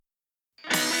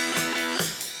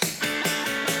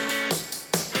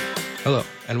Hello,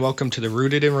 and welcome to the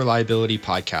Rooted in Reliability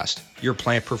podcast, your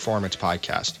plant performance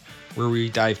podcast, where we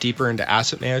dive deeper into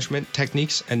asset management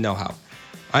techniques and know-how.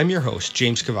 I'm your host,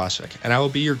 James Kovacevic, and I will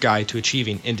be your guide to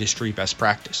achieving industry best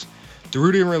practice. The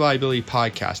Rooted in Reliability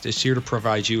podcast is here to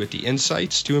provide you with the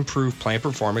insights to improve plant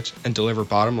performance and deliver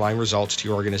bottom-line results to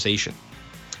your organization.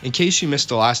 In case you missed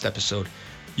the last episode,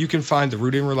 you can find the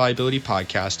Rooted in Reliability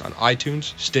podcast on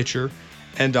iTunes, Stitcher,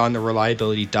 and on the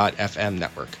Reliability.fm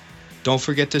network. Don't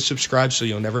forget to subscribe so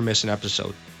you'll never miss an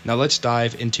episode. Now let's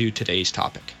dive into today's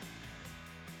topic.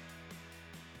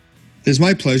 It is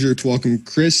my pleasure to welcome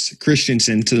Chris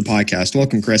Christensen to the podcast.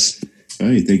 Welcome, Chris.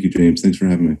 Hi, thank you, James. Thanks for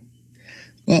having me.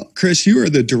 Well, Chris, you are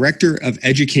the Director of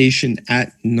Education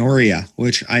at Noria,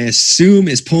 which I assume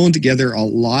is pulling together a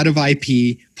lot of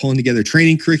IP, pulling together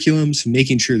training curriculums,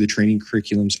 making sure the training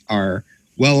curriculums are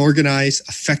well organized,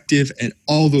 effective, and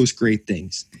all those great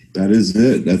things. That is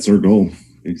it. That's our goal.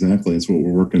 Exactly. That's what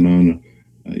we're working on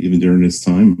even during this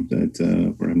time that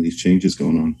we're having these changes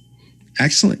going on.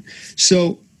 Excellent.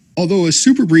 So, although a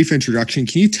super brief introduction,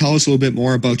 can you tell us a little bit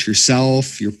more about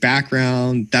yourself, your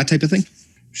background, that type of thing?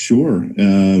 Sure.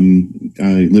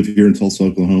 I live here in Tulsa,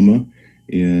 Oklahoma,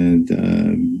 and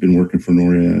been working for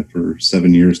Noria for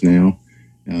 7 years now.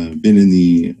 Been in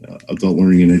the adult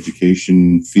learning and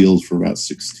education field for about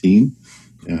 16.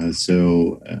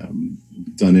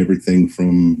 Done everything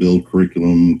from build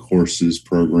curriculum, courses,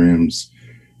 programs,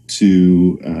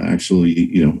 to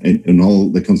and all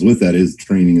that comes with that is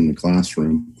training in the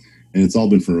classroom. And it's all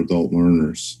been for adult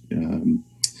learners. One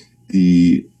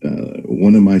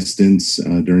of my stints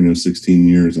during those 16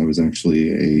 years, I was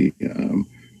actually a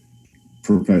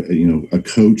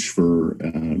coach for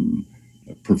a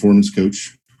performance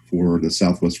coach for the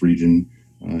Southwest region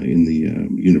in the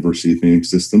University of Phoenix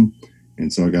system. And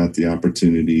so I got the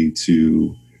opportunity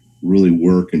to really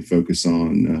work and focus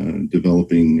on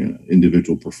developing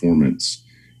individual performance.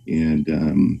 And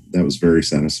that was very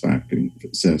satisfying,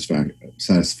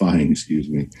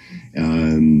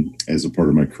 as a part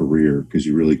of my career, because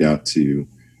you really got to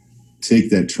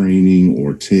take that training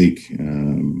or take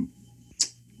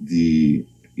the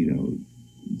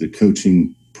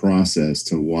coaching process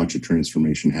to watch a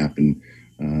transformation happen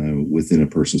within a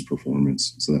person's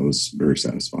performance. So that was very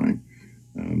satisfying.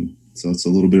 So it's a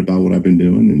little bit about what I've been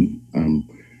doing, and I'm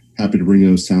happy to bring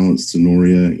those talents to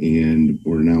Noria, and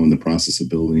we're now in the process of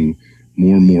building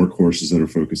more and more courses that are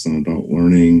focused on adult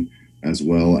learning, as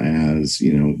well as,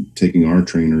 taking our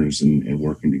trainers and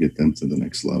working to get them to the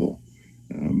next level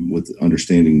with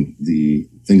understanding the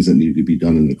things that need to be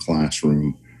done in the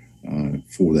classroom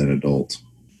for that adult.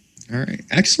 All right.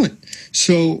 Excellent.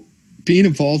 So being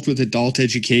involved with adult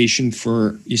education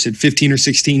for, you said 15 or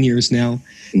 16 years now,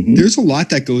 There's a lot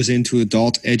that goes into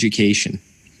adult education.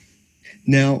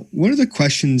 Now, one of the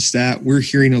questions that we're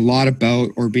hearing a lot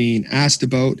about or being asked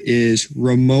about is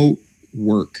remote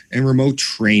work and remote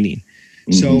training.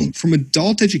 So from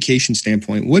adult education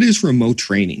standpoint, what is remote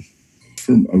training?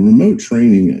 From a remote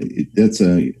training, that's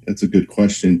a good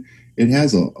question. It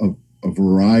has a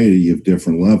variety of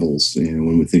different levels. And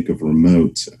when we think of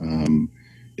remote,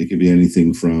 it could be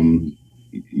anything from,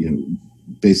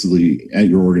 basically at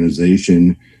your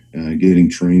organization, getting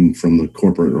trained from the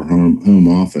corporate or home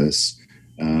office,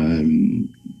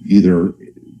 either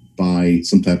by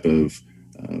some type of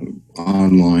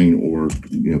online or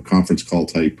conference call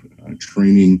type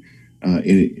training,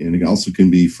 and it also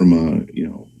can be from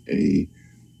a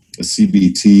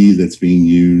CBT that's being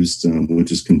used, which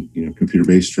is computer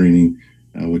based training,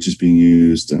 which is being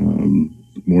used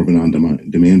more of an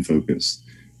on-demand focus.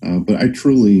 But I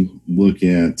truly look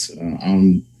at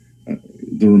on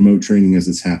the remote training as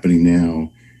it's happening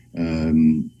now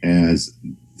as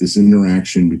this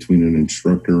interaction between an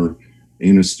instructor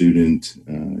and a student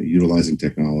utilizing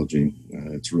technology.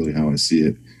 It's really how I see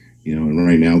it. And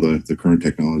right now the current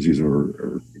technologies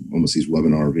are almost these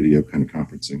webinar video kind of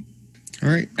conferencing. All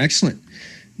right, excellent.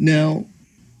 Now,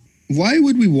 why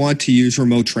would we want to use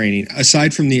remote training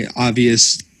aside from the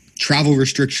obvious travel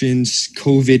restrictions,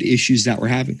 COVID issues that we're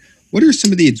having? What are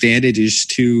some of the advantages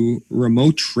to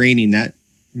remote training that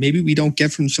maybe we don't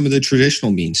get from some of the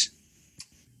traditional means?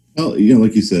 Well,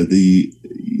 like you said, the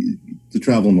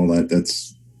travel and all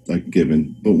that's like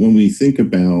given. But when we think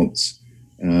about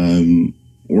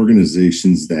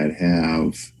organizations that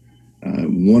have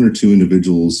one or two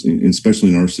individuals, especially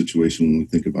in our situation, when we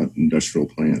think about industrial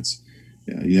plants,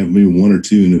 you have maybe one or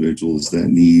two individuals that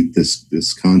need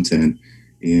this content,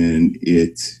 and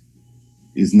it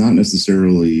is not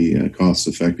necessarily cost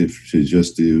effective to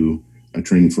just do a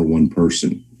training for one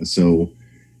person. So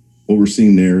what we're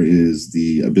seeing there is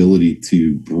the ability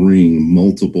to bring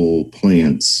multiple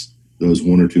plants those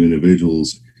one or two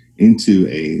individuals into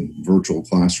a virtual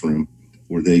classroom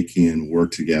where they can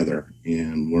work together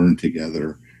and learn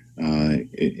together.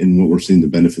 And what we're seeing the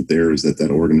benefit there is that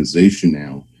that organization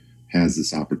now has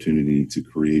this opportunity to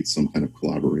create some kind of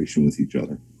collaboration with each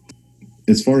other.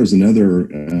 As far as another,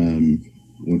 when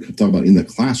we talk about in the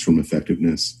classroom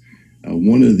effectiveness,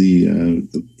 one of the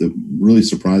really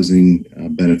surprising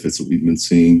benefits that we've been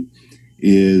seeing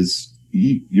is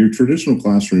your traditional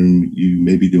classroom, you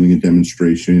may be doing a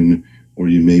demonstration or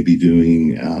you may be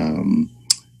doing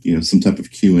some type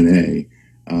of Q&A,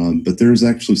 but there's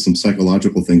actually some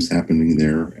psychological things happening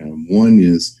there. One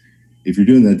is if you're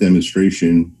doing that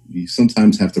demonstration, you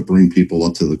sometimes have to bring people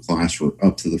up to the classroom,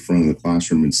 up to the front of the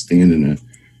classroom and stand in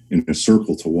a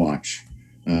circle to watch.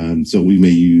 So we may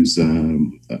use a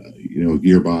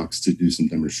gearbox to do some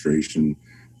demonstration,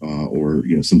 or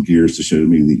some gears to show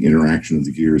me the interaction of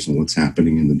the gears and what's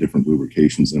happening in the different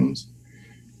lubrication zones.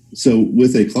 So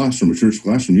with a classroom, a church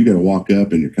classroom, you got to walk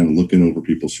up and you're kind of looking over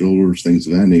people's shoulders, things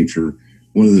of that nature.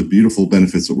 One of the beautiful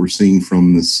benefits that we're seeing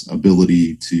from this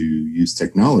ability to use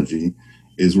technology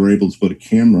is we're able to put a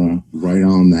camera right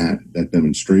on that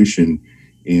demonstration,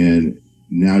 and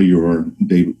now you're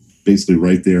basically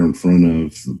right there in front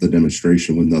of the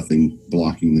demonstration with nothing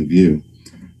blocking the view.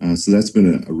 So that's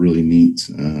been a really neat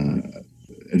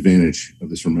advantage of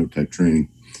this remote type training.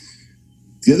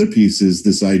 The other piece is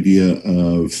this idea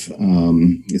of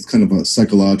it's kind of a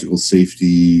psychological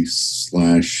safety /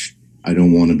 I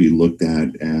don't want to be looked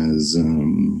at as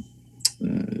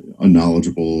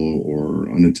unknowledgeable or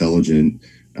unintelligent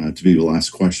to be able to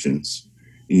ask questions.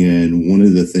 And one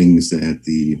of the things that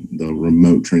the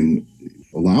remote training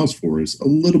allows for is a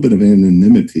little bit of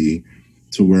anonymity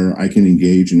to where I can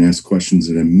engage and ask questions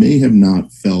that I may have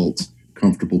not felt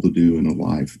comfortable to do in a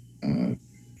live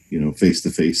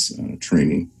face-to-face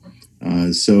training.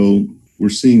 So we're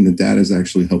seeing that has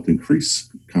actually helped increase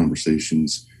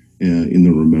conversations in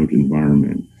the remote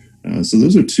environment. So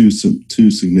those are two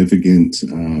significant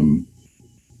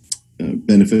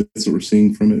benefits that we're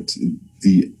seeing from it.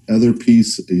 The other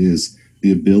piece is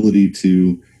the ability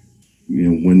to,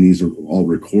 when these are all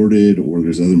recorded or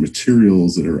there's other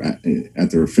materials that are at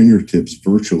their fingertips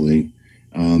virtually,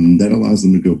 that allows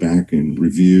them to go back and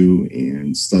review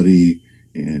and study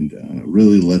and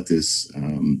really let this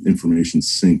information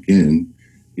sink in.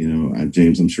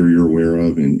 James, I'm sure you're aware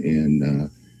of,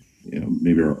 and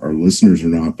maybe our listeners are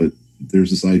not, but there's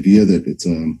this idea that it's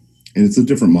a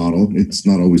different model. It's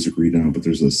not always agreed on, but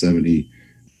there's a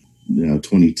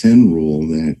 70-20-10 rule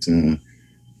that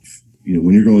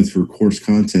when you're going through course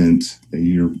content,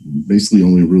 you're basically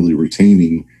only really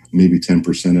retaining maybe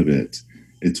 10% of it.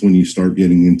 It's when you start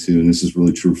getting into, and this is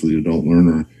really true for the adult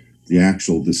learner, the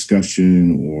actual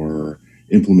discussion or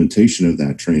implementation of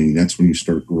that training, that's when you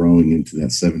start growing into that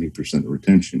 70%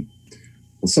 retention.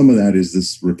 Well, some of that is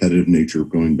this repetitive nature of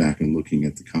going back and looking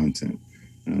at the content.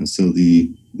 So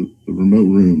the remote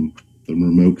room, the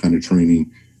remote kind of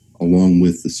training, along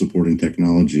with the supporting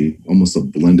technology, almost a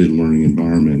blended learning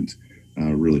environment,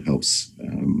 really helps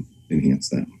enhance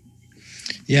that.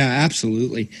 Yeah,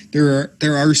 absolutely. There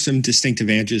are some distinct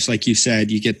advantages. Like you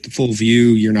said, you get the full view.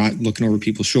 You're not looking over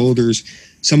people's shoulders.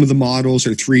 Some of the models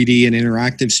are 3D and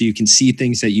interactive, so you can see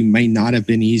things that you might not have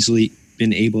been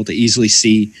able to easily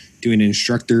see doing an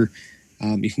instructor.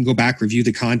 You can go back, review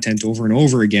the content over and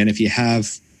over again if you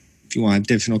want to have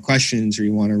additional questions or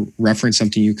you want to reference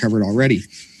something you covered already.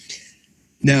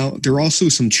 Now, there are also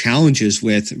some challenges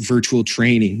with virtual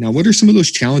training. Now, what are some of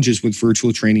those challenges with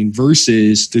virtual training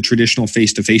versus the traditional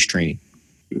face-to-face training?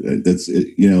 That's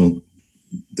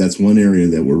one area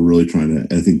that we're really trying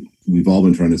to, I think we've all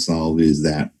been trying to solve, is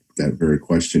that very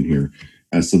question here.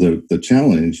 So the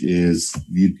challenge is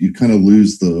you kind of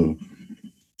lose the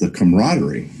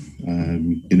camaraderie.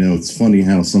 It's funny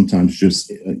how sometimes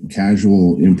just a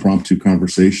casual impromptu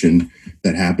conversation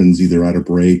that happens either at a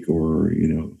break or,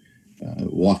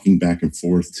 walking back and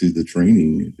forth to the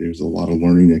training, there's a lot of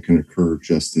learning that can occur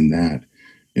just in that.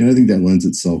 And I think that lends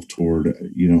itself toward,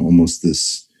 almost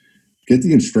this, get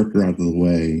the instructor out of the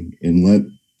way and let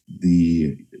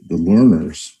the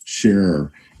learners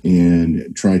share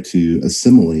and try to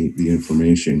assimilate the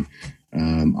information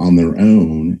on their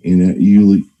own. And that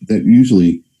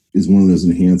usually is one of those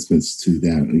enhancements to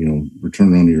that,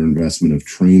 return on your investment of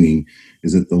training,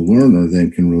 is that the learner then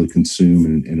can really consume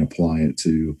and apply it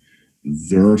to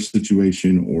their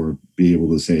situation, or be able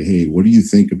to say, hey, what do you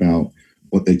think about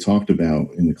what they talked about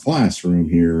in the classroom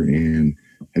here? And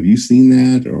have you seen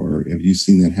that, or have you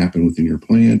seen that happen within your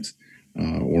plant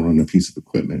or on a piece of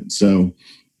equipment? So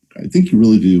I think you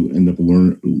really do end up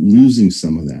losing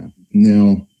some of that.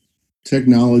 Now,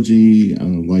 technology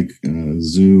like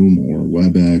Zoom or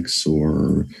WebEx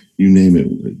or you name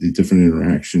it, the different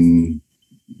interaction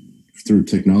through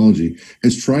technology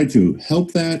has tried to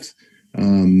help that,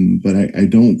 but I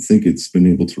don't think it's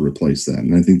been able to replace that.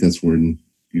 And I think that's when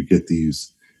you get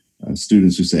these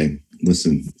students who say,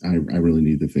 listen, I really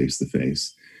need the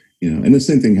face-to-face. And the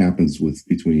same thing happens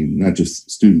between not just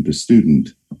student to student,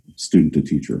 student to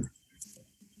teacher.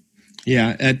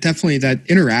 Yeah, definitely that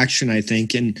interaction, I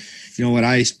think. And, what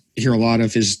I hear a lot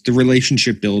of is the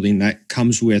relationship building that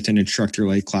comes with an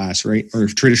instructor-led class, right? Or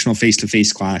traditional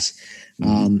face-to-face class.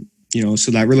 Mm-hmm.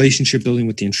 So that relationship building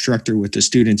with the instructor, with the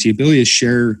students, the ability to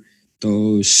share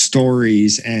those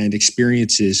stories and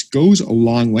experiences goes a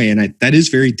long way. And that is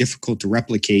very difficult to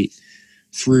replicate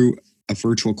through a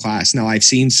virtual class. Now, I've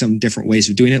seen some different ways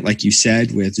of doing it, like you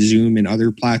said, with Zoom and other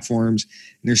platforms.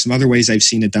 And there's some other ways I've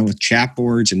seen it done with chat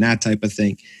boards and that type of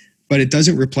thing. But it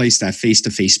doesn't replace that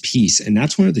face-to-face piece. And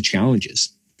that's one of the challenges.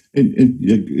 And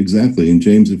exactly. And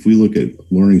James, if we look at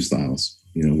learning styles,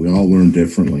 we all learn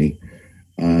differently.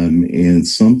 And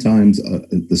sometimes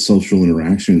the social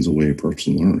interaction is a way a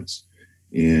person learns.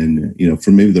 And,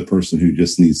 for maybe the person who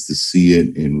just needs to see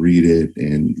it and read it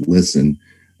and listen,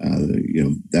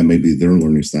 that may be their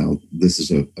learning style. This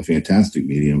is a fantastic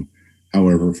medium.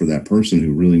 However, for that person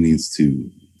who really needs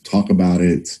to talk about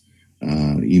it,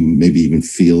 maybe even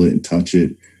feel it and touch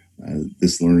it,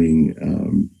 this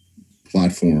learning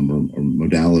platform or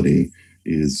modality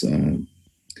is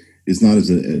not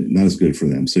as good for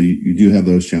them. So you do have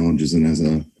those challenges, and as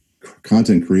a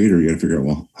content creator, you got to figure out,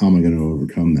 well, how am I going to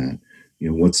overcome that?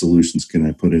 What solutions can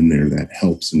I put in there that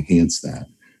helps enhance that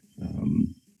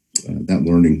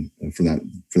learning for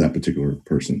that particular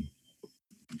person?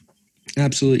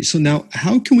 Absolutely. So now,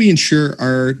 how can we ensure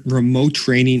our remote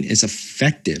training is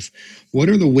effective? What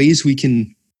are the ways we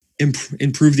can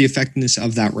improve the effectiveness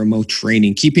of that remote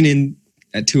training, keeping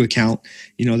into account,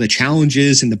 the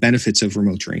challenges and the benefits of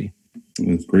remote training?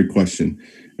 That's a great question.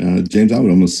 James, I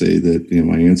would almost say that,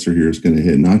 my answer here is going to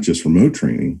hit not just remote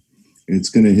training, it's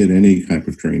going to hit any type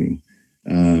of training.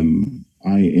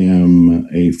 I am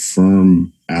a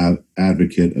firm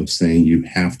advocate of saying you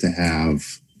have to have,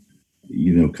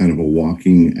 kind of a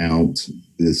walking out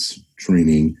this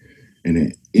training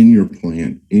and in your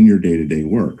plant, in your day-to-day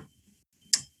work.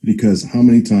 Because how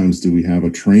many times do we have a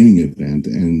training event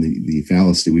and the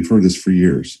fallacy, we've heard this for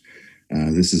years.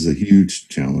 This is a huge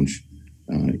challenge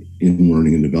in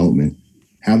learning and development.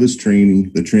 Have this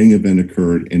training, the training event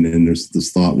occurred, and then there's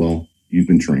this thought, well, you've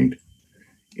been trained.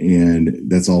 And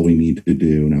that's all we need to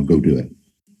do. Now go do it.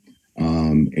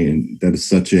 And that is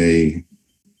such a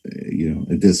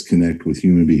disconnect with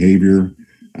human behavior,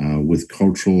 with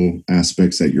cultural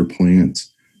aspects at your plant.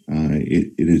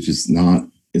 It is just not,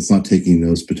 it's not taking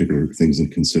those particular things in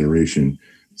consideration.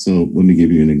 So let me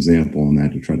give you an example on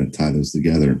that to try to tie those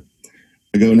together.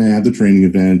 I go and I have the training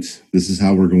event. This is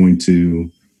how we're going to,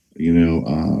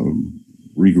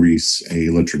 re-grease a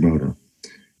electric motor.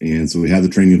 And so we have the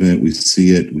training event, we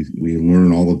see it, we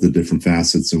learn all of the different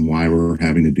facets and why we're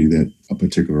having to do that a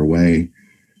particular way.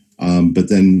 But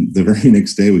then the very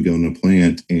next day we go in the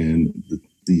plant, and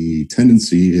the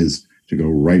tendency is to go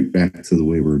right back to the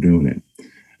way we're doing it,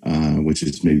 which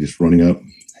is maybe just running up,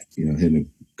 hitting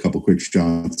a couple quick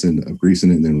shots and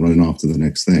greasing it and then running off to the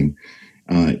next thing.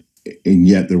 And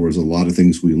yet there was a lot of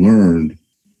things we learned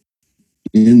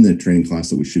in the training class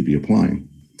that we should be applying.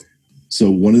 So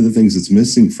one of the things that's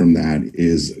missing from that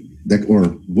is that, or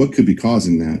what could be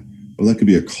causing that? Well, that could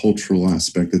be a cultural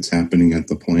aspect that's happening at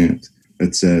the plant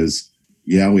that says,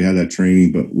 yeah, we had that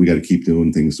training, but we got to keep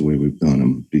doing things the way we've done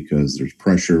them because there's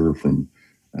pressure from,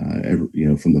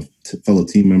 from the fellow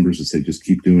team members to say, just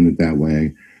keep doing it that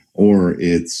way. Or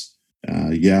it's,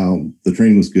 the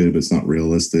training was good, but it's not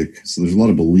realistic. So there's a lot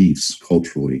of beliefs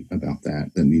culturally about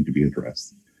that need to be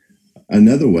addressed.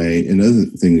 Another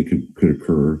thing that could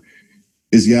occur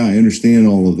is, I understand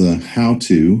all of the how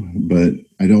to, but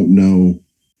I don't know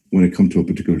when it comes to a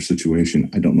particular situation,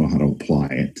 I don't know how to apply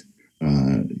it.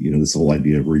 This whole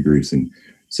idea of re-greasing.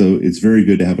 So it's very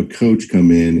good to have a coach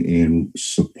come in and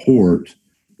support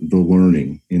the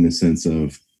learning in the sense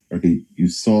of, okay, you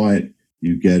saw it,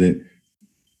 you get it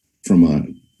from a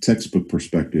textbook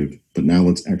perspective, but now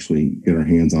let's actually get our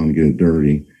hands on and get it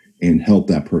dirty and help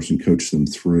that person coach them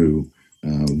through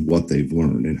what they've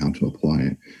learned and how to apply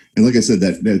it. And like I said,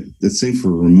 that's same for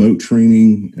remote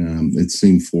training. It's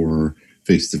same for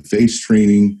face-to-face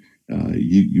training.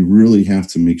 You really have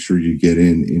to make sure you get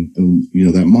in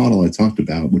that model I talked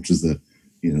about, which is the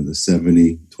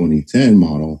 70-20-10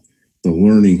 model. The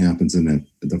learning happens in that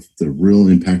the real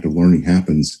impact of learning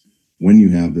happens when you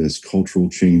have this cultural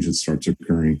change that starts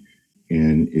occurring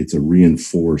and it's a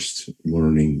reinforced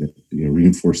learning that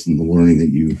reinforcing the learning that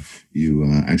you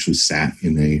actually sat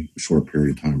in a short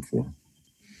period of time for.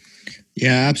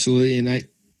 Yeah, absolutely. And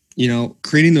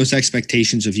creating those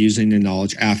expectations of using the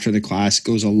knowledge after the class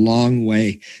goes a long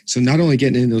way. So not only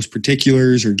getting into those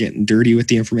particulars or getting dirty with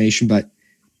the information, but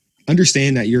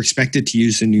understand that you're expected to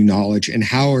use the new knowledge, and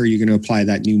how are you going to apply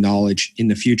that new knowledge in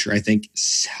the future, I think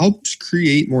helps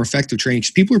create more effective training,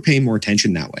 because people are paying more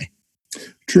attention that way.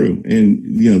 True.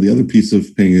 And, the other piece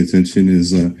of paying attention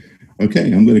is,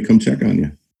 okay, I'm going to come check on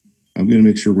you. I'm going to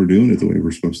make sure we're doing it the way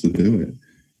we're supposed to do it.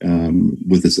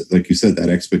 With this, like you said, that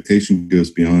expectation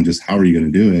goes beyond just how are you going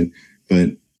to do it, but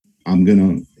I'm going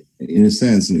to, in a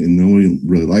sense, and nobody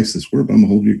really likes this word, but I'm going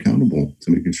to hold you accountable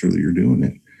to making sure that you're doing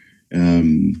it.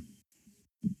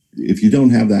 If you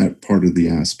don't have that part of the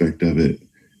aspect of it,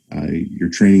 your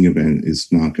training event is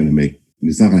not going to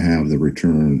have the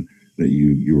return that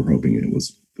you were hoping it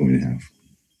was going to have.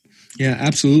 Yeah,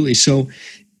 absolutely. So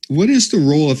what is the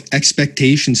role of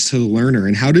expectations to the learner,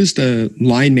 and how does the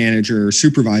line manager or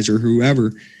supervisor,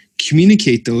 whoever,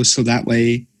 communicate those so that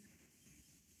way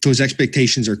those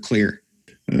expectations are clear?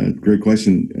 Great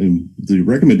question. And the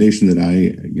recommendation that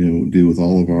I do with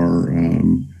all of our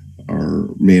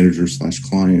managers /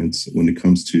 clients when it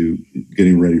comes to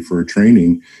getting ready for a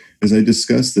training is I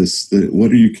discuss this,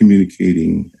 what are you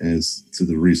communicating as to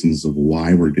the reasons of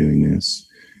why we're doing this?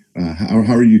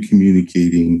 How are you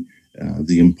communicating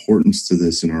the importance to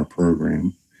this in our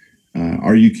program?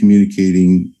 Are you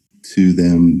communicating to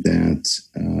them that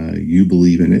you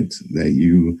believe in it, that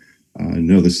you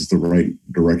know this is the right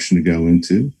direction to go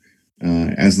into?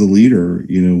 As the leader,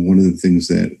 one of the things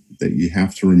that you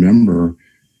have to remember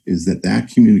is that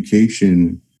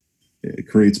communication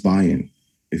creates buy-in.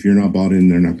 If you're not bought in,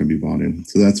 they're not going to be bought in.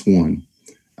 So that's one.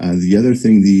 The other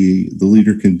thing the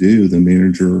leader can do, the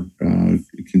manager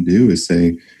can do, is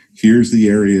say, here's the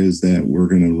areas that we're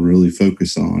going to really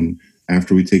focus on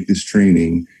after we take this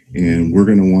training, and we're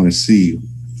going to want to see,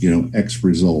 X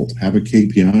result. Have a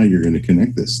KPI you're going to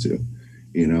connect this to.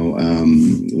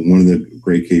 One of the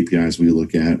great KPIs we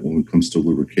look at when it comes to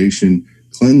lubrication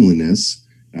cleanliness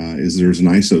is there's an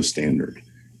ISO standard.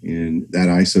 And that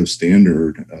ISO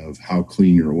standard of how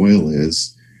clean your oil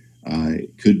is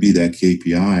could be that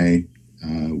KPI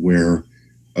where,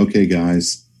 okay,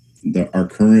 guys, our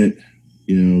current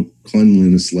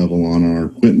cleanliness level on our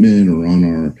equipment or on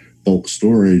our bulk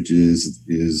storage is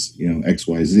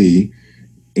XYZ.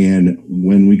 And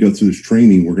when we go through this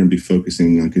training, we're going to be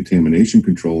focusing on contamination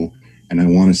control, and I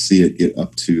want to see it get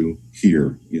up to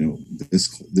here,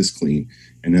 this clean.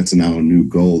 And that's now a new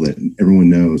goal that everyone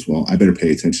knows, well, I better pay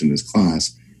attention to this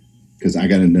class because I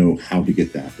got to know how to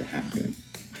get that to happen.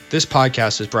 This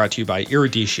podcast is brought to you by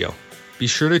Eruditio. Be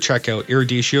sure to check out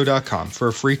eruditio.com for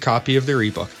a free copy of their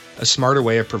ebook, A Smarter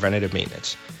Way of Preventative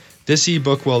Maintenance. This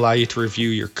ebook will allow you to review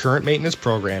your current maintenance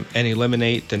program and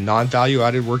eliminate the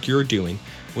non-value-added work you're doing,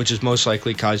 which is most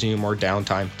likely causing you more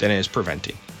downtime than it is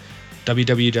preventing.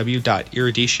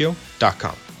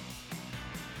 www.eruditio.com.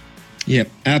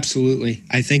 Yep, absolutely.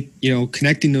 I think,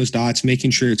 connecting those dots, making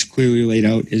sure it's clearly laid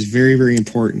out is very, very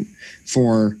important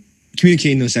for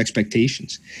communicating those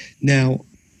expectations. Now,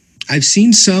 I've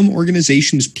seen some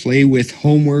organizations play with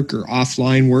homework or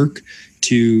offline work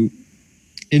to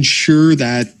ensure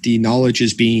that the knowledge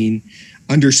is being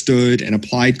understood and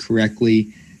applied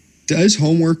correctly. Does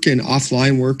homework and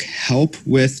offline work help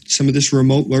with some of this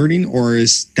remote learning, or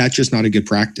is that just not a good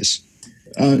practice?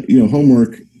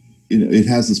 Homework, it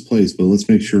has its place, but let's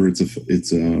make sure it's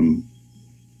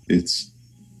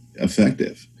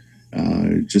effective.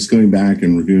 Just going back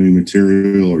and reviewing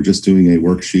material, or just doing a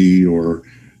worksheet, or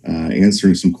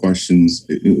answering some questions,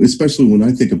 especially when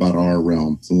I think about our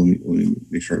realm. So let me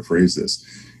make sure I phrase this.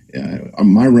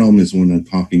 My realm is when I'm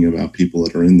talking about people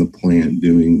that are in the plant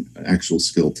doing actual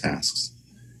skill tasks.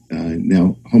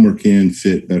 Now, homework can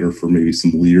fit better for maybe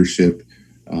some leadership,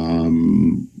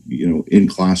 in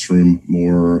classroom,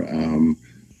 more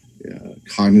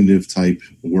cognitive type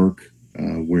work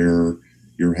where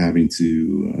you're having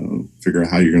to figure out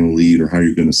how you're going to lead or how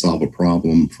you're going to solve a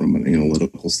problem from an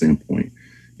analytical standpoint.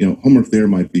 Homework there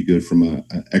might be good from an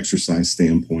exercise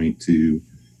standpoint to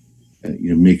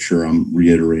make sure I'm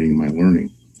reiterating my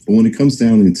learning. But when it comes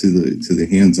down into the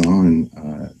hands-on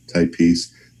type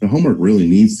piece, the homework really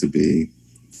needs to be,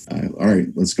 all right,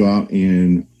 let's go out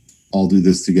and all do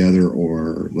this together,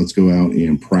 or let's go out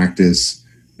and practice,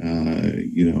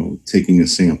 taking a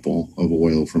sample of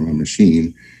oil from a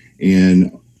machine.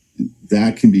 And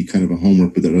that can be kind of a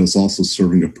homework, but that is also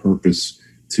serving a purpose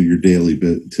to your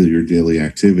daily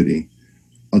activity.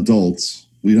 Adults,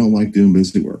 we don't like doing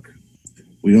busy work.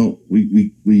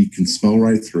 we can smell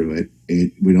right through it.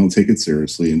 We don't take it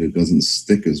seriously, and it doesn't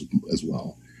stick as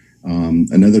well.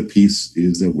 Another piece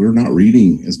is that we're not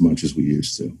reading as much as we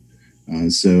used to.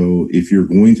 So if you're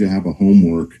going to have a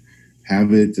homework,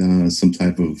 have it some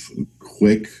type of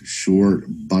quick, short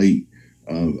bite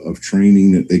of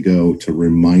training that they go to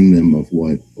remind them of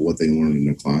what they learned in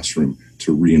the classroom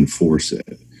to reinforce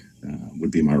it,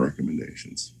 would be my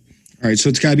recommendations. All right, so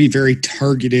it's got to be very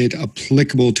targeted,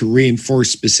 applicable to reinforce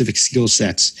specific skill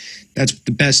sets. That's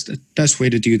the best way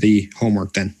to do the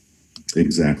homework then.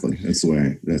 Exactly. That's the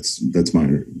way. That's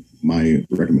my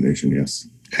recommendation. Yes.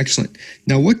 Excellent.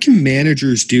 Now, what can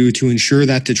managers do to ensure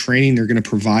that the training they're going to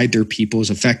provide their people is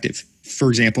effective? For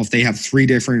example, if they have 3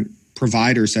 different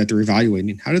providers that they're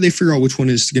evaluating, how do they figure out which one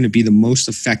is going to be the most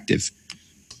effective?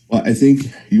 Well, I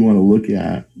think you want to look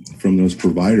at from those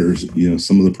providers,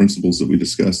 some of the principles that we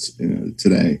discussed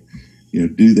today.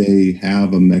 Do they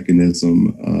have a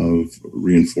mechanism of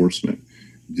reinforcement?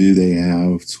 Do they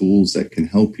have tools that can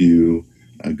help you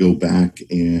go back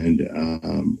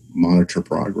and monitor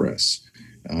progress?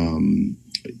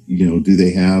 Do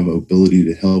they have ability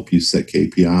to help you set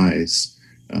KPIs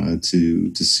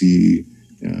to see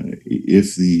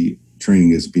if the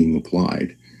training is being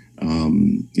applied?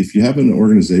 If you have an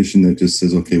organization that just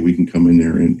says, okay, we can come in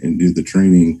there and do the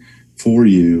training for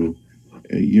you,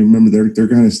 you remember they're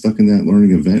kind of stuck in that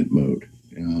learning event mode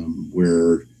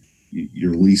where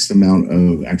your least amount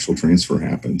of actual transfer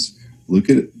happens. Look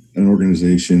at an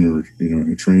organization or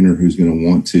a trainer who's going to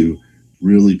want to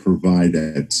really provide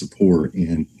that support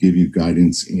and give you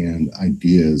guidance and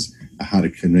ideas on how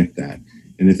to connect that.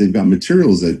 And if they've got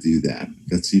materials that do that,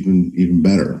 that's even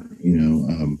better.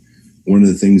 One of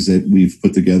the things that we've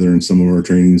put together in some of our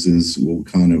trainings is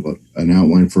kind of an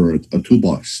outline for a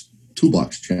toolbox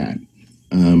chat,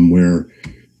 where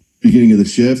beginning of the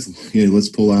shift, let's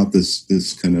pull out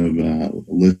this kind of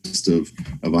list of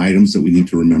items that we need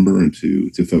to remember and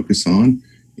to focus on,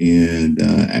 and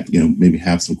maybe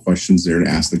have some questions there to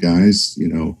ask the guys.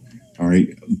 All right,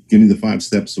 give me the 5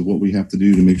 steps of what we have to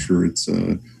do to make sure it's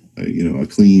a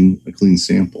clean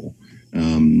sample.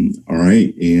 All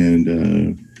right,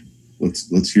 and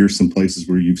let's hear some places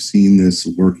where you've seen this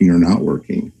working or not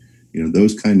working.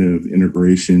 Those kind of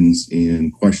integrations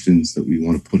and questions that we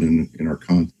want to put in our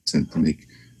content to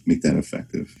make that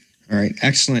effective. All right,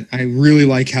 excellent. I really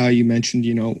like how you mentioned,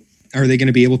 are they going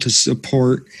to be able to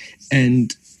support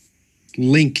and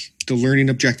link the learning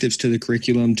objectives to the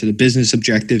curriculum, to the business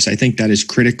objectives? I think that is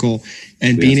critical.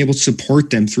 And being able to support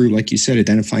them through, like you said,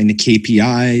 identifying the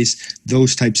KPIs,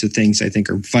 those types of things, I think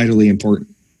are vitally important.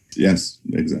 Yes,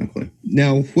 exactly.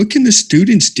 Now, what can the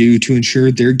students do to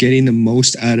ensure they're getting the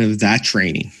most out of that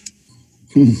training?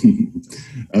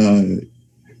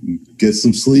 Get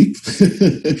some sleep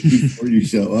before you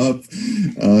show up.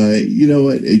 You know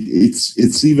what?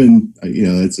 It's even,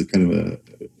 it's a kind of a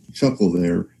chuckle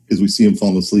there because we see them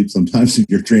fall asleep sometimes in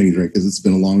your trainings, right? Because it's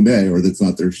been a long day or that's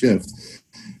not their shift.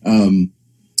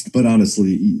 But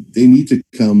honestly, they need to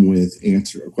come with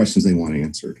questions they want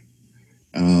answered.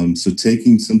 So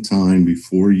taking some time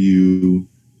before you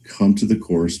come to the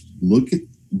course, look at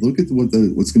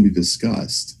what's going to be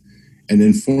discussed, and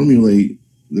then formulate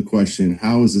the question: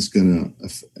 how is this going to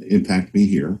impact me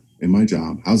here in my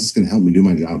job? How's this going to help me do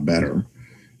my job better?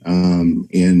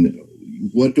 And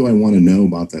what do I want to know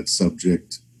about that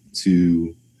subject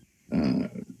to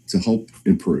help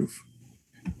improve,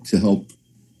 to help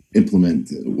implement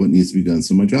what needs to be done?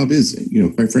 So my job is,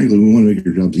 quite frankly, we want to make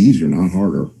your jobs easier, not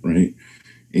harder, right?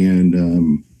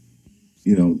 And,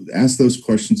 ask those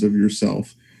questions of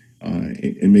yourself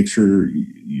and make sure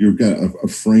you've got a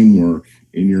framework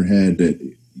in your head that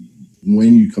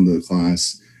when you come to the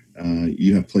class,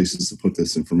 you have places to put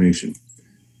this information.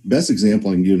 Best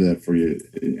example I can give that for you,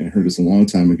 I heard this a long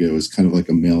time ago, is kind of like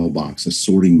a mailbox, a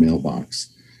sorting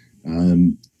mailbox,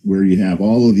 where you have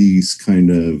all of these kind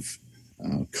of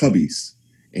cubbies.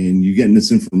 And you get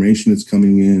this information that's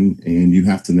coming in, and you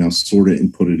have to now sort it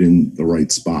and put it in the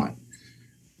right spot.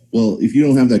 Well, if you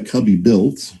don't have that cubby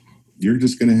built, you're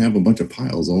just going to have a bunch of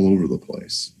piles all over the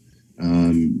place.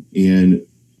 And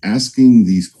asking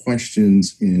these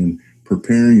questions and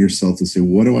preparing yourself to say,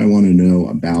 what do I want to know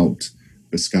about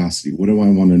viscosity? What do I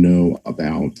want to know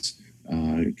about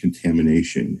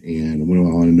contamination? And what do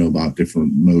I want to know about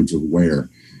different modes of wear?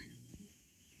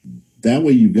 That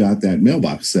way you've got that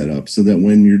mailbox set up so that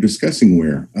when you're discussing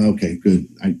wear, okay, good,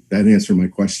 that answered my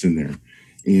question there.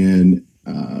 And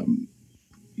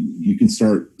you can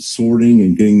start sorting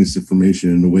and getting this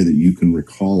information in a way that you can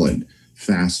recall it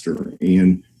faster.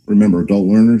 And remember, adult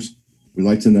learners, we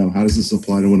like to know, how does this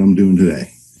apply to what I'm doing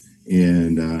today?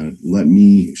 and let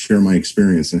me share my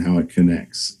experience and how it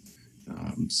connects.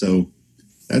 So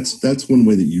that's one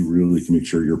way that you really can make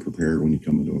sure you're prepared when you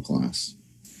come into a class.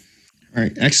 All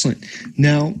right, excellent.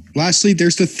 Now, lastly,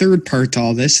 there's the third part to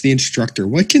all this, the instructor.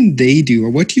 What can they do, or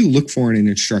what do you look for in an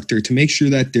instructor to make sure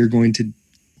that they're going to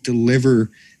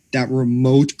deliver that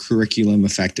remote curriculum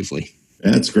effectively?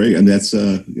 That's great, and that's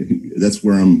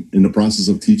where I'm in the process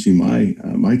of teaching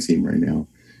my team right now.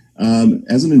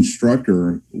 As an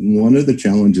instructor, one of the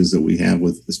challenges that we have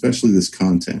with especially this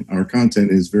content, our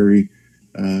content is very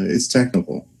it's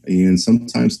technical, and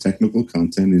sometimes technical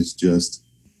content is just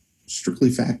strictly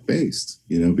fact-based,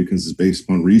 because it's based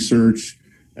on research.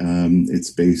 It's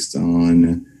based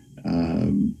on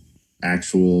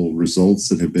actual results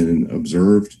that have been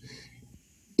observed.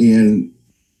 And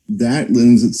that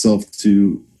lends itself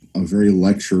to a very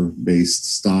lecture-based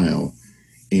style.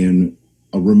 And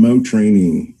a remote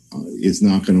training is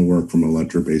not going to work from a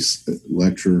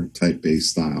lecture-type-based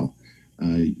style.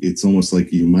 It's almost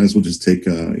like you might as well just take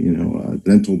a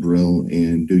dental drill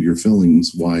and do your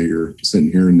fillings while you're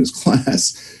sitting here in this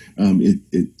class.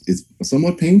 It's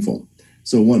somewhat painful.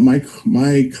 So what my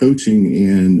coaching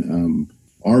and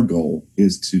our goal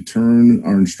is to turn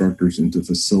our instructors into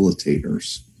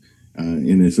facilitators.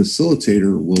 And a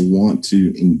facilitator will want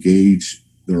to engage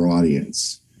their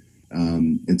audience.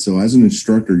 And so as an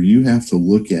instructor, you have to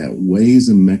look at ways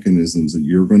and mechanisms that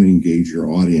you're going to engage your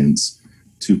audience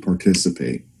to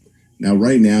participate. Now,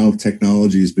 right now,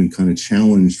 technology has been kind of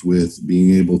challenged with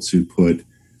being able to put,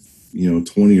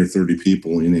 20 or 30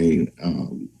 people in a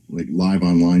like live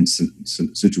online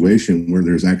situation where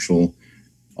there's actual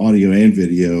audio and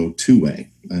video two-way.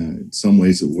 In some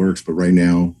ways it works, but right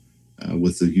now,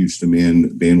 with the huge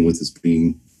demand, bandwidth is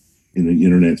being in the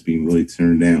internet's being really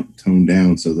toned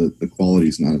down, so that the quality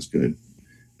is not as good.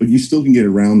 But you still can get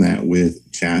around that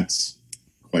with chats,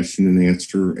 question and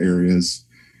answer areas.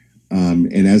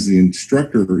 And as the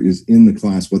instructor is in the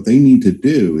class, what they need to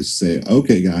do is say,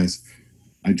 okay, guys,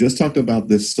 I just talked about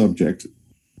this subject.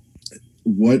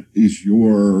 What is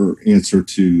your answer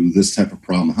to this type of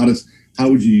problem? How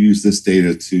would you use this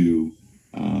data to,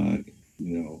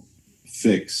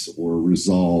 fix or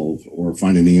resolve or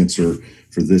find an answer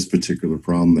for this particular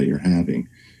problem that you're having?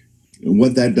 And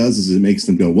what that does is it makes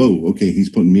them go, whoa, okay, he's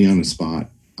putting me on the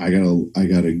spot. I gotta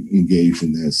engage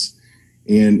in this.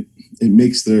 And it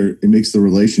makes the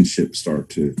relationship start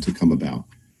to come about.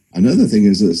 Another thing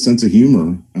is a sense of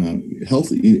humor,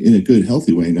 healthy, in a good,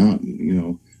 healthy way, not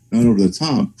over the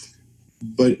top,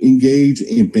 but engage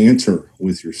and banter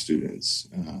with your students.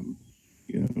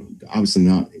 Obviously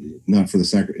not for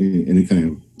any kind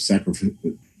of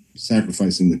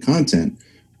sacrificing the content,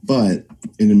 but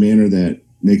in a manner that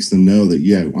makes them know that,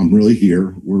 yeah, I'm really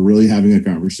here. We're really having a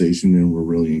conversation and we're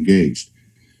really engaged.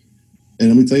 And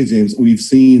let me tell you, James, we've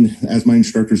seen, as my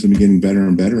instructors have been getting better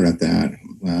and better at that,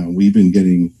 we've been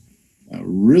getting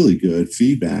really good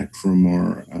feedback from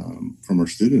our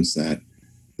students that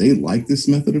they like this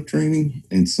method of training,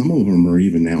 and some of them are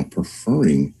even now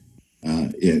preferring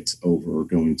it over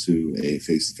going to a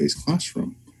face-to-face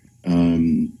classroom.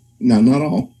 Now, not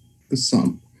all, but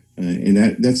some, and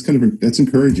that's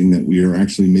encouraging that we are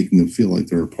actually making them feel like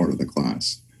they're a part of the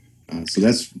class. So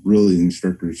that's really the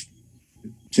instructor's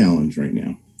challenge right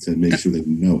now, to make sure they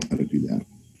know how to do that.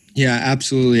 Yeah,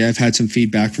 absolutely. I've had some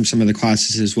feedback from some of the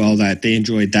classes as well that they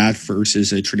enjoyed that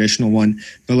versus a traditional one.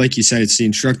 But like you said, it's the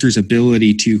instructor's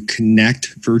ability to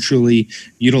connect virtually,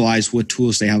 utilize what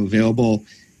tools they have available,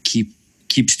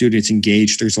 keep students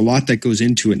engaged. There's a lot that goes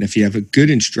into it. And if you have a good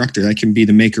instructor, that can be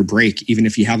the make or break, even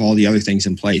if you have all the other things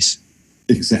in place.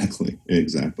 Exactly.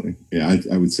 Yeah,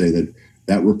 I would say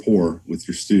that rapport with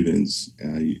your students,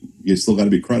 you still got to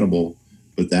be credible,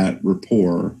 but that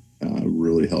rapport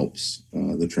really helps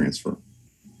the transfer.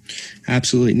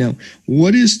 Absolutely. Now,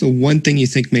 what is the one thing you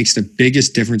think makes the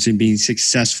biggest difference in being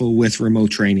successful with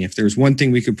remote training? If there's one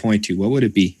thing we could point to, what would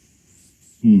it be?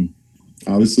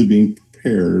 Obviously, being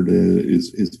prepared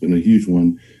has been a huge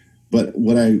one. But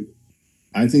what I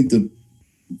think the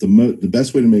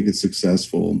best way to make it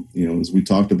successful, as we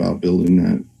talked about building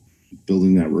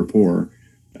that rapport,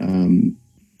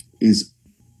 is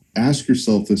ask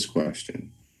yourself this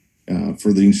question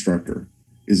for the instructor: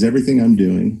 is everything I'm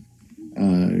doing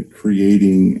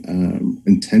creating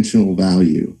intentional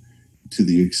value to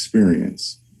the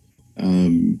experience?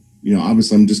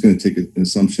 Obviously, I'm just going to take an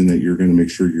assumption that you're going to make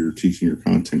sure you're teaching your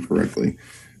content correctly.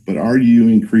 But are you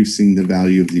increasing the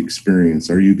value of the experience?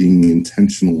 Are you being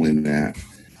intentional in that?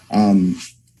 And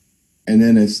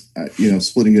then as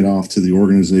splitting it off to the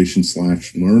organization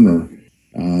 /learner,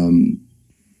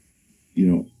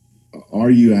 are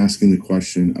you asking the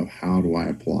question of how do I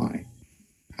apply?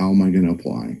 How am I going to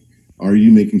apply? Are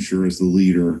you making sure as the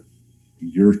leader,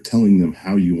 you're telling them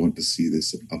how you want to see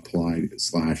this applied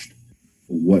 /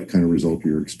 what kind of result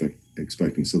you're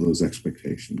expecting? So those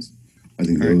expectations, I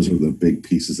think those are the big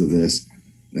pieces of this.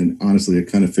 And honestly,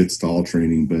 it kind of fits to all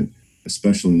training, but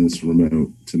especially in this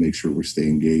remote, to make sure we stay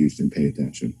engaged and pay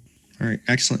attention. All right,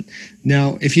 excellent.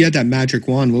 Now, if you had that magic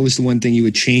wand, what was the one thing you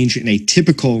would change in a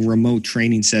typical remote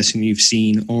training session you've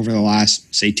seen over the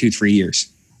last, say, 2-3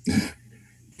 years?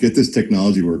 Get this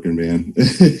technology working, man.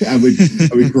 I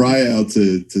would cry out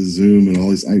to Zoom and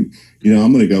all this. I'm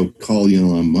going to go call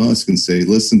Elon Musk and say,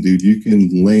 listen, dude, you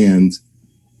can land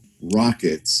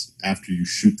rockets after you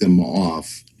shoot them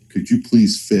off. Could you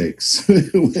please fix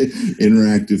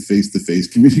interactive face-to-face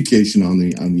communication on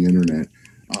the internet?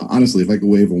 Honestly, if I could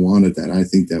wave a wand at that, I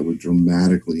think that would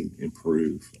dramatically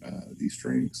improve these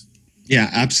trainings. Yeah,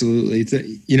 absolutely.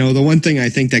 The one thing I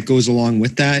think that goes along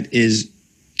with that is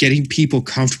getting people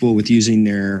comfortable with using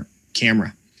their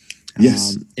camera.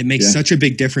 Yes. It makes such a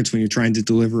big difference when you're trying to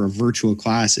deliver a virtual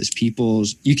class.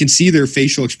 You can see their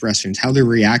facial expressions, how they're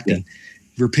reacting.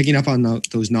 Yeah. We're picking up on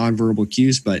those nonverbal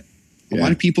cues, but a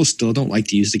lot of people still don't like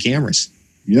to use the cameras.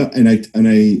 Yeah, and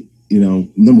I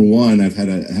number one, I've had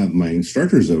to have my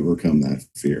instructors overcome that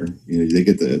fear. They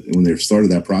get when they've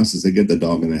started that process, they get the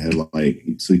dog in the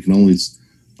headlight. So you can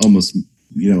almost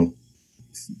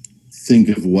think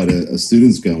of what a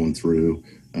student's going through.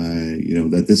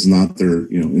 That this is not their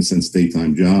in a sense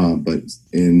daytime job, but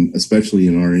especially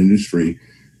in our industry,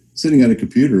 sitting at a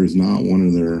computer is not one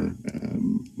of their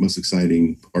most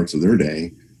exciting parts of their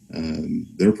day.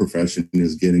 Their profession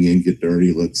is getting in, get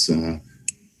dirty. Let's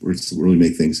really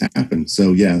make things happen.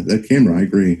 So yeah, that camera, I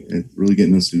agree. It's really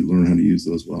getting us to learn how to use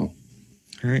those well.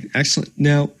 All right, excellent.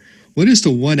 Now, what is the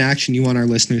one action you want our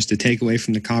listeners to take away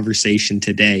from the conversation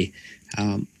today?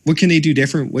 What can they do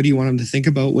different? What do you want them to think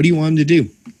about? What do you want them to do?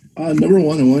 Number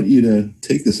one, I want you to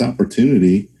take this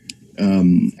opportunity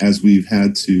as we've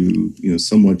had to,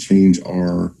 somewhat change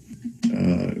our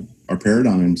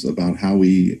paradigms about how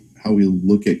we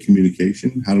look at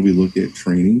communication. How do we look at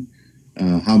training?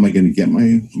 How am I going to get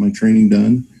my training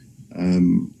done?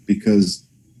 Because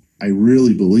I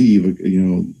really believe,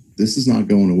 this is not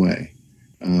going away.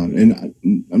 And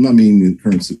I'm not meaning the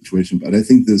current situation, but I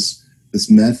think this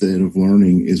method of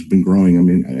learning has been growing. I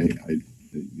mean,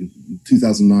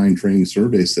 2009 training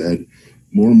survey said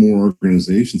more and more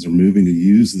organizations are moving to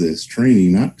use this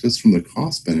training, not just from the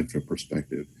cost benefit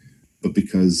perspective, but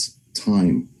because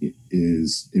time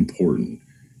is important.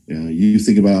 You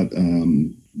think about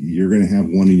you're going to have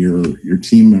one of your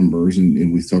team members,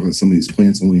 and we talk about some of these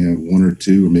plants only have 1 or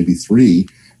 2 or maybe 3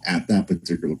 at that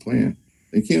particular plant.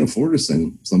 They can't afford to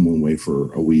send someone away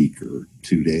for a week or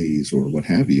 2 days or what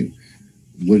have you.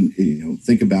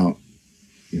 Think about,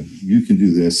 you can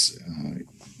do this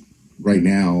right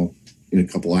now in a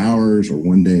couple hours or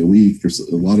 1 day a week. There's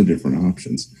a lot of different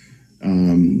options.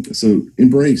 So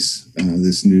embrace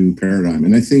this new paradigm.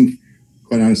 And I think,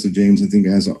 quite honestly, James, I think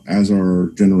as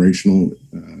our generational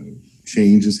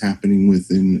change is happening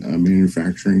within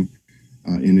manufacturing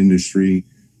in industry,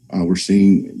 we're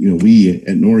seeing, we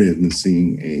at Noria have been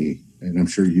seeing and I'm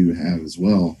sure you have as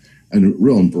well, a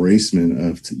real embracement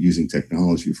of using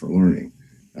technology for learning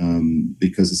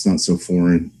because it's not so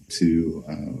foreign to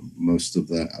most of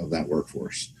that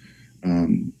workforce.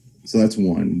 So that's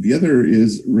one. The other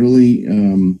is really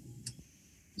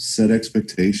set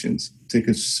expectations. Take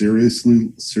a serious,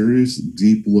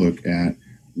 deep look at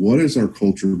what has our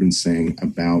culture been saying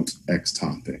about X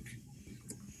topic.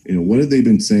 What have they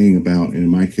been saying about, in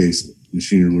my case,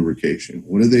 machinery lubrication?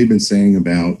 What have they been saying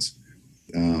about,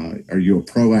 are you a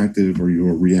proactive or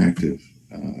you're a reactive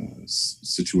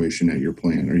situation at your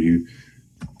plant?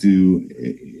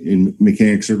 In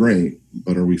mechanics are great,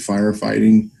 but are we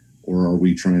firefighting or are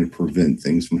we trying to prevent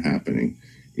things from happening?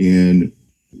 And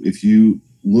if you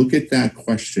look at that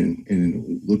question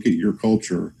and look at your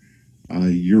culture,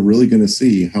 you're really going to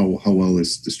see how well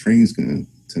this training is going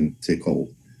to take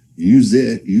hold.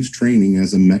 Use training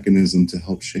as a mechanism to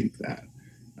help shape that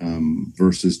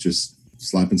versus just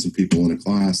slapping some people in a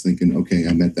class thinking, okay,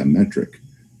 I met that metric.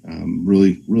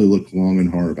 Really look long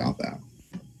and hard about that.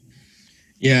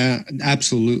 Yeah,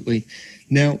 absolutely.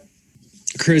 Now,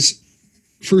 Chris,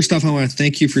 first off, I want to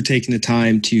thank you for taking the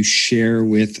time to share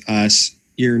with us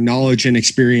your knowledge and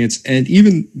experience and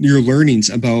even your learnings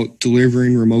about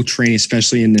delivering remote training,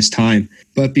 especially in this time.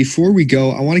 But before we go,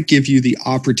 I want to give you the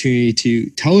opportunity to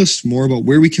tell us more about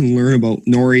where we can learn about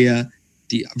Noria,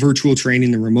 the virtual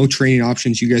training, the remote training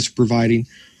options you guys are providing.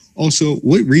 Also,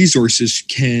 what resources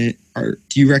do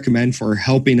you recommend for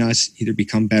helping us either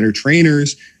become better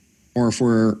trainers or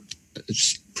for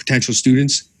potential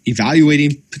students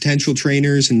evaluating potential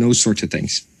trainers and those sorts of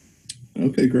things?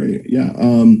 Okay, great. Yeah.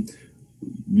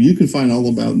 You can find all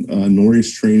about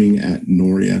Noria's training at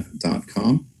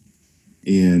noria.com.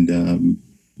 And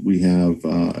we have,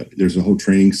 there's a whole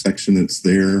training section that's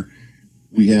there.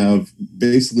 We have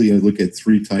basically, I look at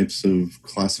 3 types of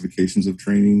classifications of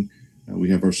training.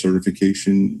 We have our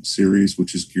certification series,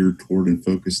 which is geared toward and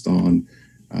focused on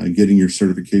getting your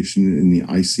certification in the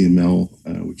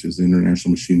ICML, which is the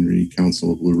International Machinery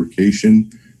Council of Lubrication.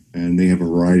 And they have a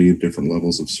variety of different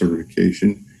levels of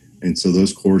certification. And so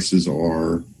those courses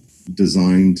are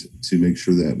designed to make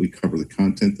sure that we cover the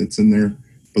content that's in there,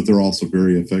 but they're also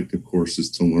very effective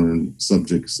courses to learn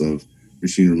subjects of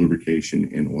machinery lubrication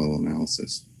and oil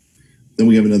analysis. Then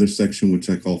we have another section which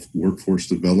I call workforce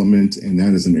development, and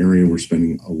that is an area we're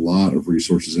spending a lot of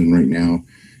resources in right now.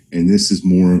 And this is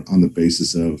more on the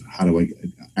basis of how do I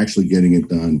actually getting it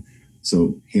done.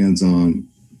 So hands-on,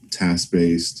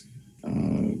 task-based,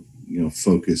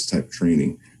 focused type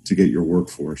training to get your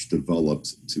workforce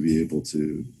developed to be able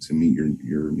to meet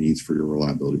your needs for your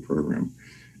reliability program.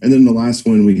 And then the last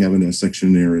one we have in a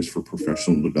section there is for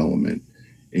professional development.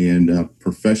 And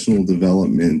professional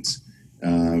development,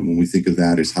 when we think of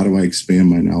that, is how do I expand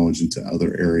my knowledge into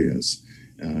other areas?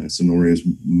 So Noria is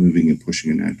moving and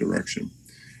pushing in that direction.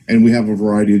 And we have a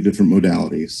variety of different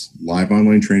modalities. Live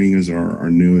online training is our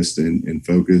newest and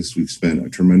focus. We've spent a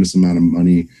tremendous amount of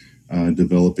money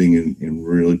developing and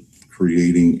really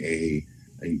creating a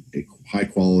high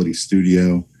quality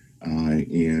studio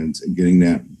and getting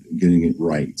it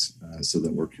right so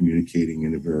that we're communicating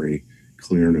in a very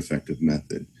clear and effective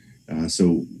method.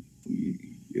 So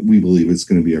we believe it's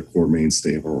going to be a core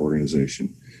mainstay of our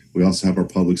organization. We also have our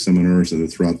public seminars that are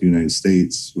throughout the United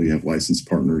States. We have licensed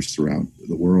partners throughout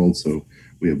the world. So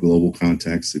we have global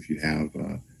contacts if you have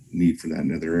need for that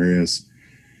in other areas.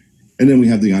 And then we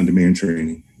have the on-demand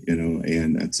training,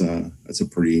 and that's a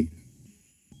pretty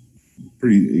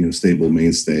stable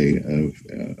mainstay of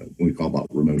what we call about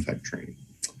remote type training.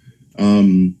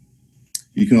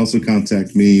 You can also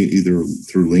contact me either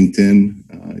through LinkedIn.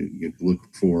 You can look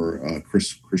for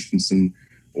Chris Christensen,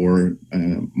 or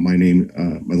my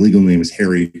legal name is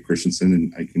Harry Christensen,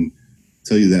 and I can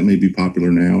tell you that may be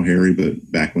popular now, Harry, but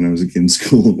back when I was a kid in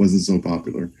school, it wasn't so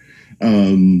popular.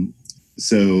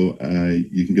 So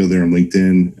you can go there on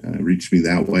LinkedIn, reach me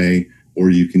that way, or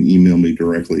you can email me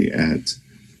directly at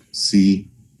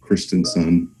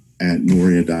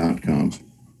cchristensen@noria.com.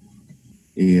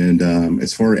 And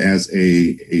as far as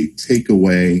a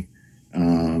takeaway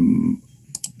of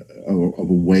a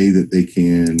way that they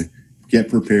can get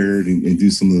prepared and do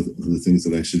some of the things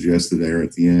that I suggested there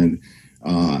at the end,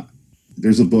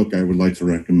 there's a book I would like to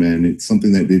recommend. It's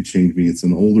something that did change me. It's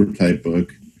an older type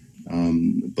book,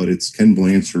 but it's Ken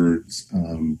Blanchard's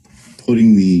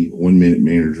Putting the 1 Minute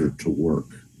Manager to Work.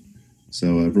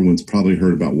 So everyone's probably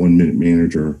heard about 1 Minute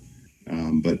Manager,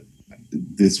 but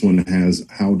this one has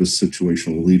how does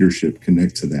situational leadership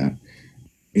connect to that.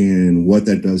 And what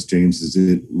that does, James, is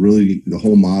it really, the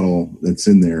whole model that's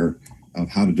in there of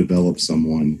how to develop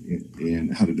someone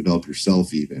and how to develop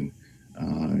yourself even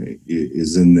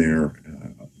is in there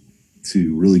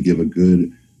to really give a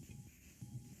good,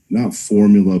 not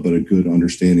formula, but a good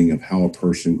understanding of how a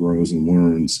person grows and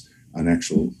learns an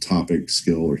actual topic,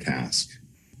 skill, or task.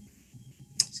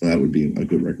 So that would be a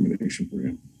good recommendation for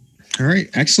you. All right,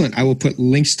 excellent. I will put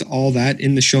links to all that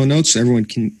in the show notes so everyone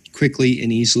can quickly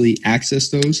and easily access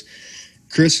those.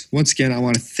 Chris, once again, I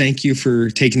want to thank you for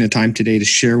taking the time today to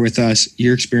share with us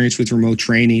your experience with remote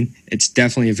training. It's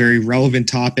definitely a very relevant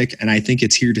topic, and I think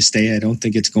it's here to stay. I don't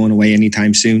think it's going away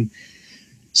anytime soon.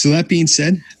 So that being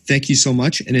said, thank you so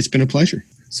much, and it's been a pleasure.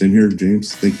 Same here,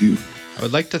 James. Thank you. I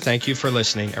would like to thank you for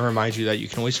listening and remind you that you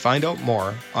can always find out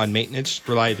more on maintenance,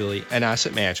 reliability, and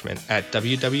asset management at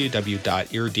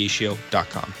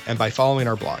www.eruditio.com and by following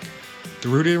our blog. The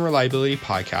Rooted in Reliability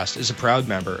podcast is a proud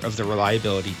member of the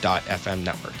Reliability.fm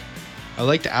network. I'd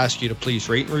like to ask you to please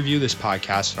rate and review this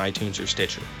podcast on iTunes or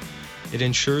Stitcher. It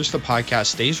ensures the podcast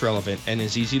stays relevant and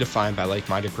is easy to find by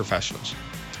like-minded professionals.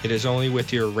 It is only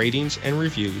with your ratings and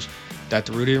reviews that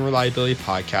the Rooted in Reliability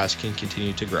podcast can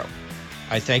continue to grow.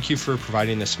 I thank you for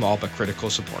providing this small but critical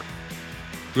support.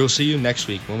 We will see you next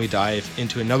week when we dive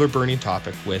into another burning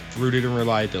topic with Rooted in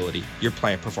Reliability, your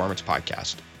plant performance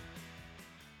podcast.